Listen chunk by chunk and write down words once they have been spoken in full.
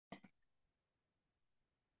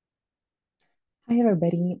Hi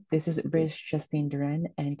everybody, this is Rich Justine Duran,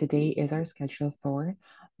 and today is our schedule for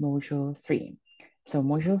Module 3. So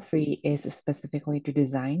Module 3 is specifically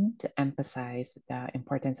designed to emphasize the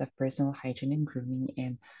importance of personal hygiene and grooming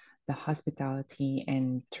in the hospitality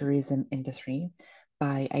and tourism industry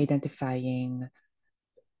by identifying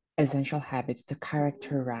essential habits to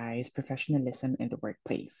characterize professionalism in the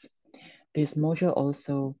workplace. This module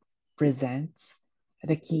also presents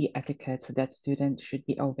the key etiquettes that students should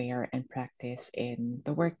be aware and practice in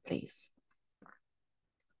the workplace.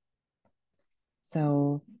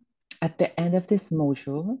 So at the end of this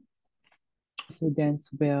module, students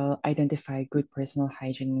will identify good personal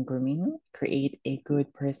hygiene and grooming, create a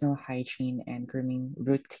good personal hygiene and grooming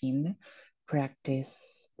routine,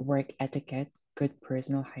 practice work etiquette, good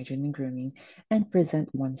personal hygiene and grooming, and present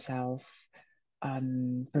oneself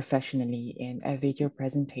professionally in a video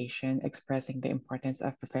presentation expressing the importance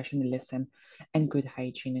of professionalism and good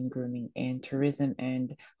hygiene and grooming in tourism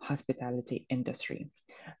and hospitality industry.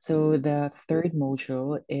 So the third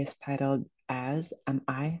module is titled as Am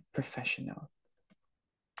I Professional?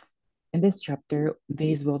 In this chapter,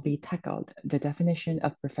 these will be tackled: the definition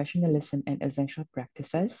of professionalism and essential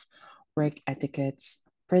practices, work etiquettes,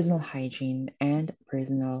 personal hygiene, and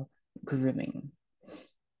personal grooming.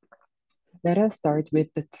 Let us start with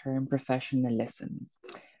the term professionalism.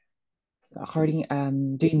 So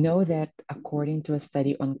do you know that according to a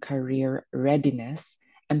study on career readiness,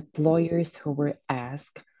 employers who were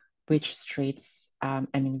asked which traits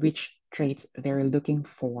they're looking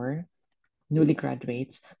for newly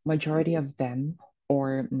graduates, majority of them,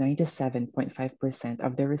 or 97.5%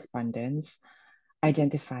 of the respondents,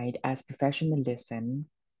 identified as professionalism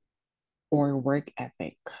or work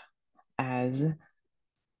ethic as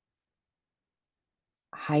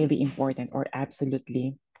highly important or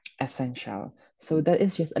absolutely essential. So that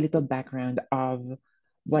is just a little background of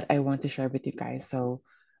what I want to share with you guys. So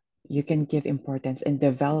you can give importance in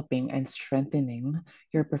developing and strengthening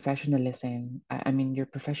your professionalism. Your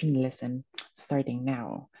professionalism starting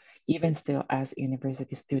now, even still as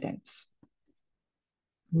university students.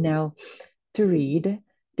 Now, to read,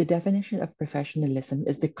 the definition of professionalism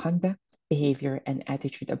is the conduct, behavior, and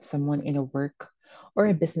attitude of someone in a work or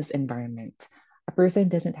a business environment. A person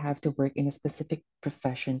doesn't have to work in a specific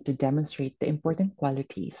profession to demonstrate the important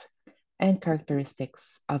qualities and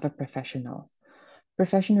characteristics of a professional.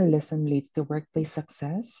 Professionalism leads to workplace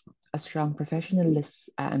success, a strong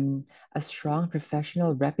a strong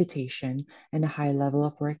professional reputation, and a high level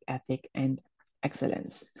of work ethic and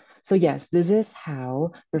excellence. So yes, this is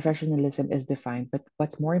how professionalism is defined, but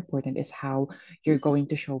what's more important is how you're going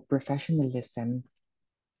to show professionalism,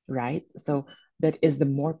 right? So that is the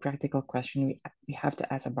more practical question we have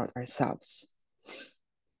to ask about ourselves.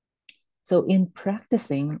 So in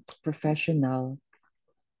practicing professionalism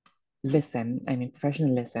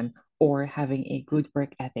or having a good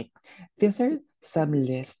work ethic. These are some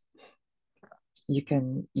lists you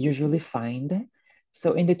can usually find.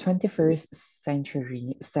 So in the 21st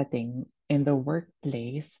century setting, in the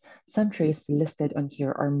workplace, some traits listed on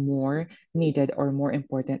here are more needed or more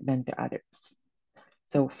important than the others.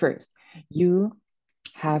 So first, you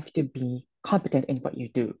have to be competent in what you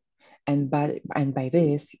do. And by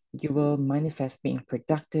this, you will manifest being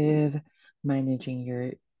productive, managing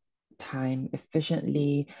your time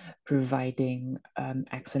efficiently, providing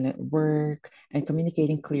excellent work, and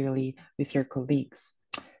communicating clearly with your colleagues.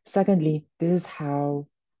 Secondly, this is how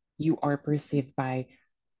you are perceived by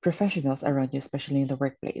professionals around you, especially in the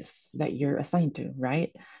workplace that you're assigned to,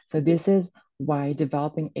 right? So, this is why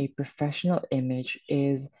developing a professional image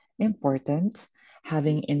is important,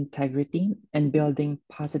 having integrity, and building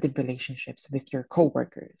positive relationships with your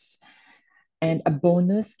coworkers. And a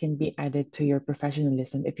bonus can be added to your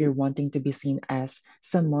professionalism if you're wanting to be seen as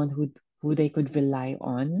someone who they could rely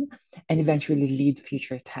on and eventually lead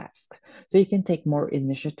future tasks. So you can take more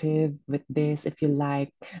initiative with this if you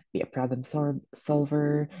like, be a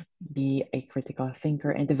solver, be a critical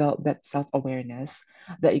thinker, and develop that self-awareness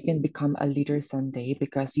that you can become a leader someday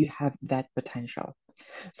because you have that potential.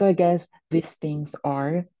 So I guess these things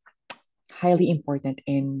are highly important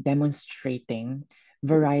in demonstrating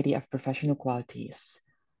variety of professional qualities.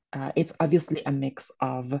 It's obviously a mix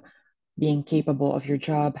of being capable of your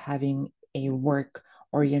job, having a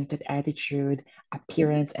work-oriented attitude,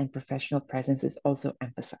 appearance, and professional presence is also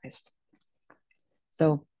emphasized.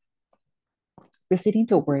 So proceeding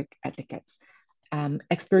to work etiquettes.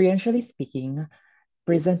 Experientially speaking,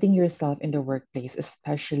 presenting yourself in the workplace,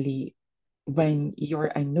 especially when you're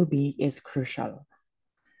a newbie, is crucial.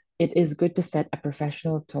 It is good to set a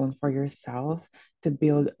professional tone for yourself to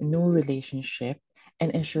build new relationship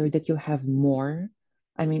and ensure that you'll have more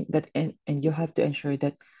I mean that, and you have to ensure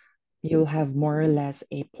that you'll have more or less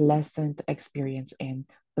a pleasant experience in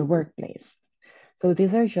the workplace. So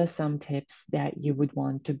these are just some tips that you would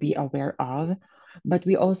want to be aware of, but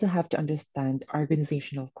we also have to understand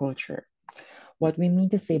organizational culture. What we mean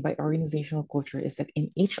to say by organizational culture is that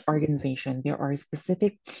in each organization, there are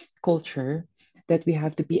specific culture that we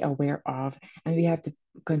have to be aware of, and we have to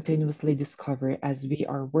continuously discover as we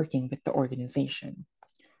are working with the organization.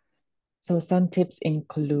 So some tips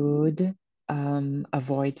include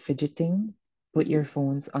avoid fidgeting, put your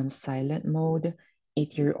phones on silent mode,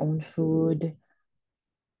 eat your own food,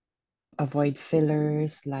 avoid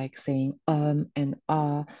fillers like saying and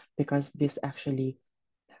because this actually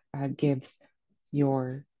gives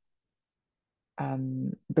your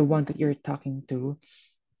the one that you're talking to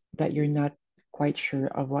that you're not quite sure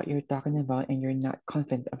of what you're talking about and you're not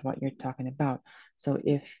confident of what you're talking about. So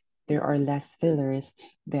if there are less fillers,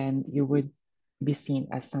 then you would be seen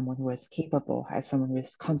as someone who is capable, as someone who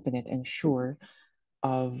is confident and sure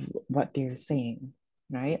of what they're saying,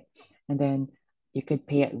 right? And then you could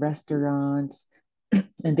pay at restaurants.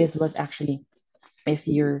 And this was actually if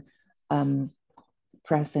you're um,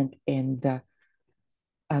 present in the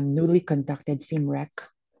newly conducted SIMREC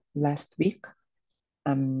last week.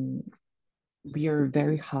 Um, we are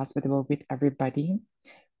very hospitable with everybody.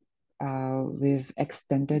 We've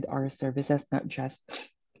extended our services not just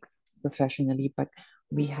professionally, but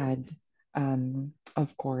we had,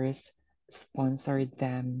 of course, sponsored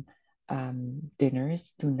them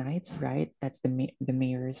dinners, 2 nights, right? That's the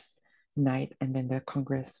mayor's night and then the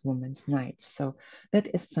congresswoman's night. So that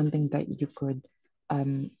is something that you could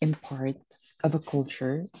impart of a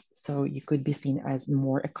culture. So you could be seen as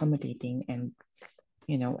more accommodating and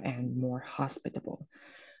and more hospitable.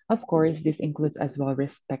 Of course, this includes as well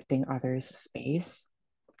respecting others' space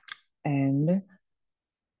and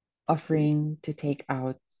offering to take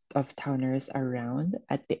out of towners around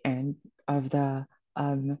at the end of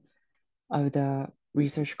um the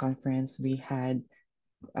research conference. We had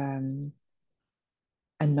um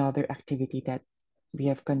another activity that we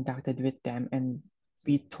have conducted with them, and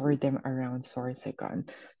we toured them around Sorsogon.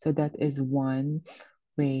 So that is one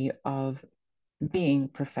way of being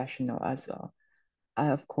professional as well.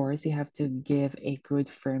 Of course, you have to give a good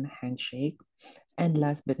firm handshake. And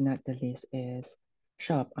last but not the least is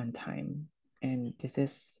show up on time. And this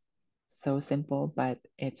is so simple, but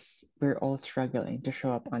we're all struggling to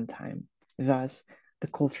show up on time. Thus, the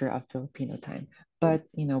culture of Filipino time. But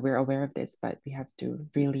we're aware of this, but we have to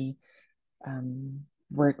really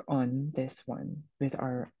work on this one with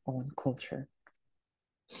our own culture.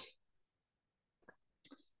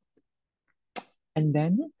 And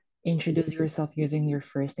then introduce yourself using your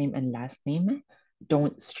first name and last name.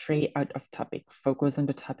 Don't stray out of topic. Focus on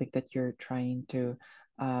the topic that you're trying to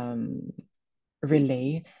um,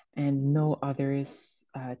 relay and no others'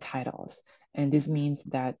 titles. And this means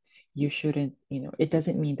that you shouldn't, it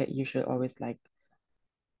doesn't mean that you should always like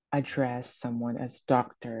address someone as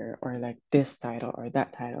doctor or like this title or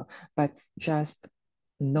that title, but just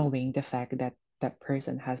knowing the fact that that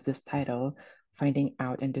person has this title, finding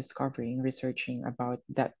out and discovering, researching about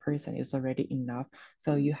that person is already enough.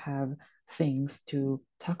 So you have things to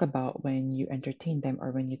talk about when you entertain them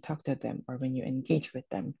or when you talk to them or when you engage with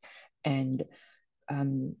them and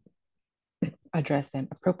um, address them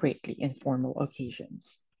appropriately in formal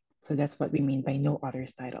occasions. So that's what we mean by no other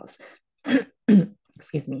titles.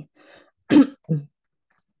 Excuse me.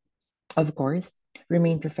 Of course,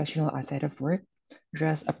 remain professional outside of work,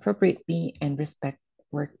 dress appropriately, and respect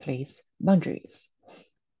workplace boundaries.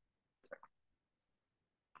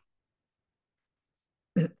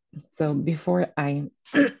 So before I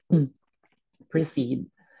proceed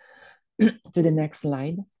to the next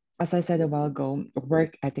slide, as I said a while ago,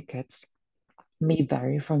 work etiquettes may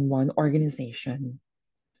vary from one organization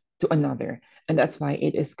to another. And that's why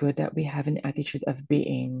it is good that we have an attitude of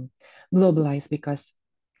being globalized because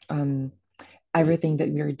um, everything that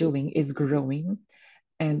we are doing is growing.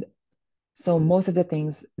 And so most of the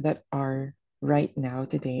things that are right now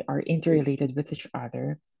today are interrelated with each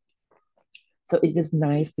other. So it is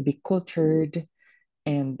nice to be cultured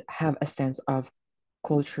and have a sense of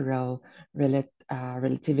cultural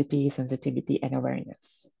relativity, sensitivity, and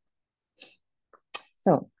awareness.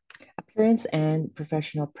 So, appearance and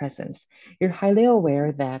professional presence. You're highly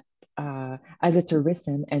aware that as a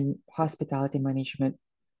tourism and hospitality management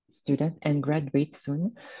student and graduate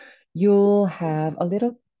soon, you'll have a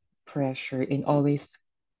little pressure in always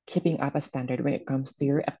keeping up a standard when it comes to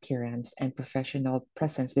your appearance and professional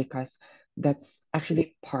presence because that's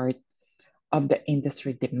actually part of the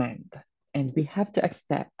industry demand. And we have to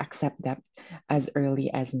accept that as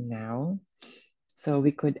early as now so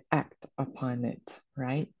we could act upon it,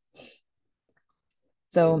 right?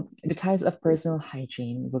 So the types of personal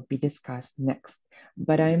hygiene will be discussed next,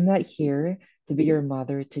 but I'm not here to be your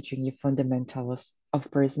mother teaching you fundamentals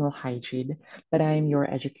of personal hygiene, but I'm your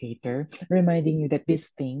educator, reminding you that these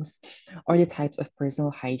things are the types of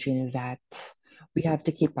personal hygiene that we have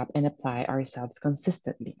to keep up and apply ourselves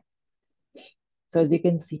consistently. So as you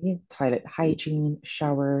can see, toilet hygiene,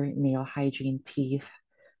 shower, nail hygiene, teeth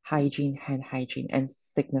hygiene, hand hygiene, and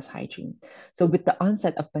sickness hygiene. So with the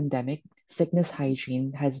onset of pandemic, sickness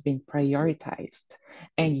hygiene has been prioritized,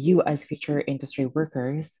 and you as future industry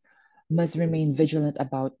workers must remain vigilant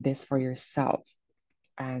about this for yourself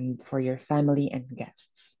and for your family and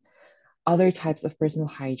guests. Other types of personal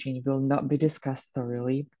hygiene will not be discussed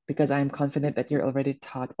thoroughly because I'm confident that you're already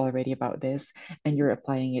taught already about this and you're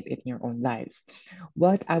applying it in your own lives.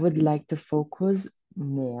 What I would like to focus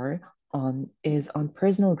more on is on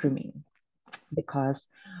personal grooming because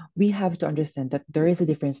we have to understand that there is a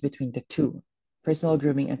difference between the two, personal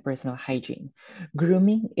grooming and personal hygiene.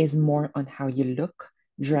 Grooming is more on how you look,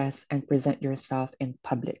 dress, and present yourself in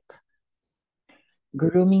public.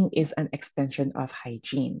 Grooming is an extension of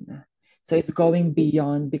hygiene. So it's going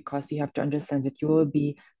beyond because you have to understand that you will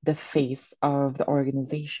be the face of the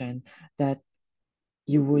organization that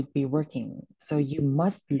you would be working. So you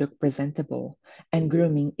must look presentable, and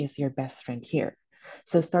grooming is your best friend here.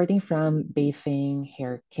 So starting from bathing,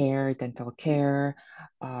 hair care, dental care,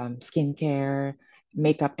 skin care,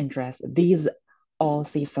 makeup and dress, these all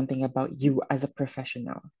say something about you as a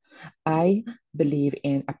professional. I believe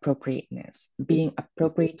in appropriateness. Being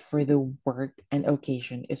appropriate for the work and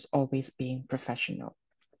occasion is always being professional.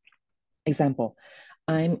 Example,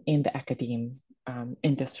 I'm in the academe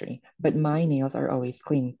industry, but my nails are always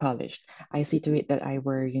clean, polished. I see to it that I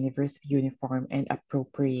wear university uniform and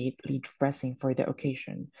appropriately dressing for the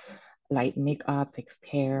occasion, light makeup, fixed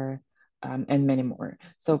hair, and many more.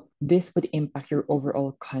 So this would impact your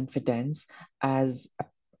overall confidence as a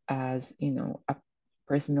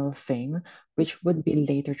personal thing, which would be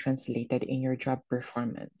later translated in your job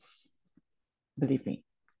performance. Believe me.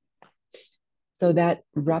 So that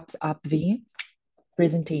wraps up the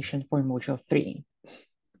presentation for Module 3.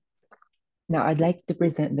 Now I'd like to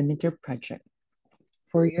present the midterm project.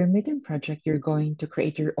 For your midterm project, you're going to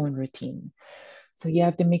create your own routine. So you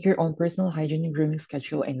have to make your own personal hygiene and grooming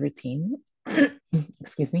schedule and routine.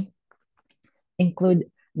 Excuse me.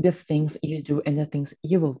 Include the things you do and the things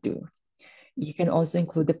you will do. You can also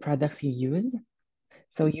include the products you use.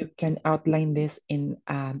 So you can outline this in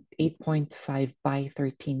 8.5 by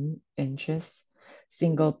 13 inches,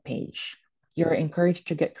 single page. You're encouraged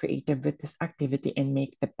to get creative with this activity and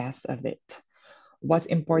make the best of it. What's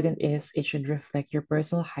important is it should reflect your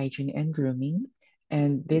personal hygiene and grooming,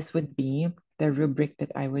 and this would be the rubric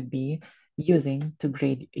that I would be using to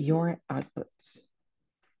grade your outputs.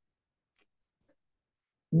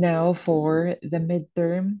 Now for the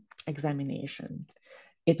midterm examination.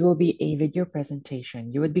 It will be a video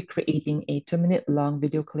presentation. You would be creating a 2-minute long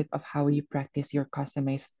video clip of how you practice your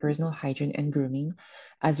customized personal hygiene and grooming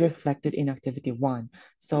as reflected in activity 1.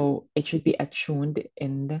 So it should be attuned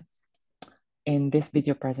in this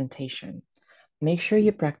video presentation. Make sure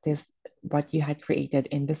you practice what you had created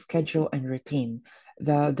in the schedule and routine.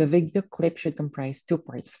 The video clip should comprise 2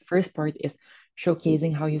 parts. First part is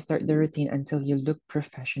showcasing how you start the routine until you look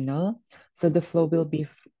professional. So the flow will be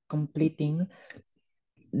completing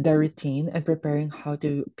the routine and preparing how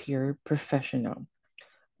to appear professional.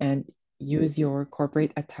 And use your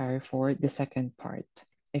corporate attire for the second part.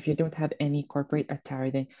 If you don't have any corporate attire,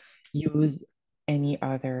 then use any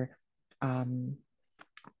other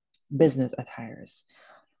business attires.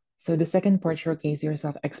 So the second part showcase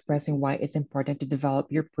yourself expressing why it's important to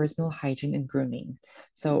develop your personal hygiene and grooming.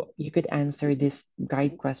 So you could answer this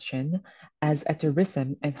guide question as a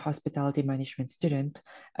tourism and hospitality management student,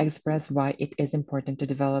 express why it is important to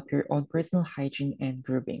develop your own personal hygiene and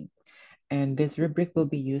grooming. And this rubric will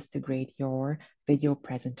be used to grade your video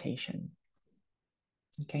presentation.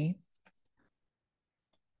 Okay.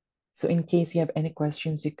 So in case you have any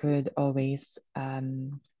questions, you could always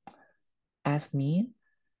ask me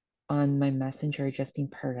on my messenger, Justine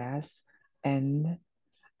Perez. And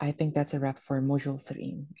I think that's a wrap for Module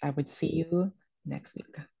 3. I would see you next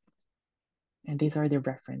week. And these are the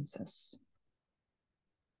references.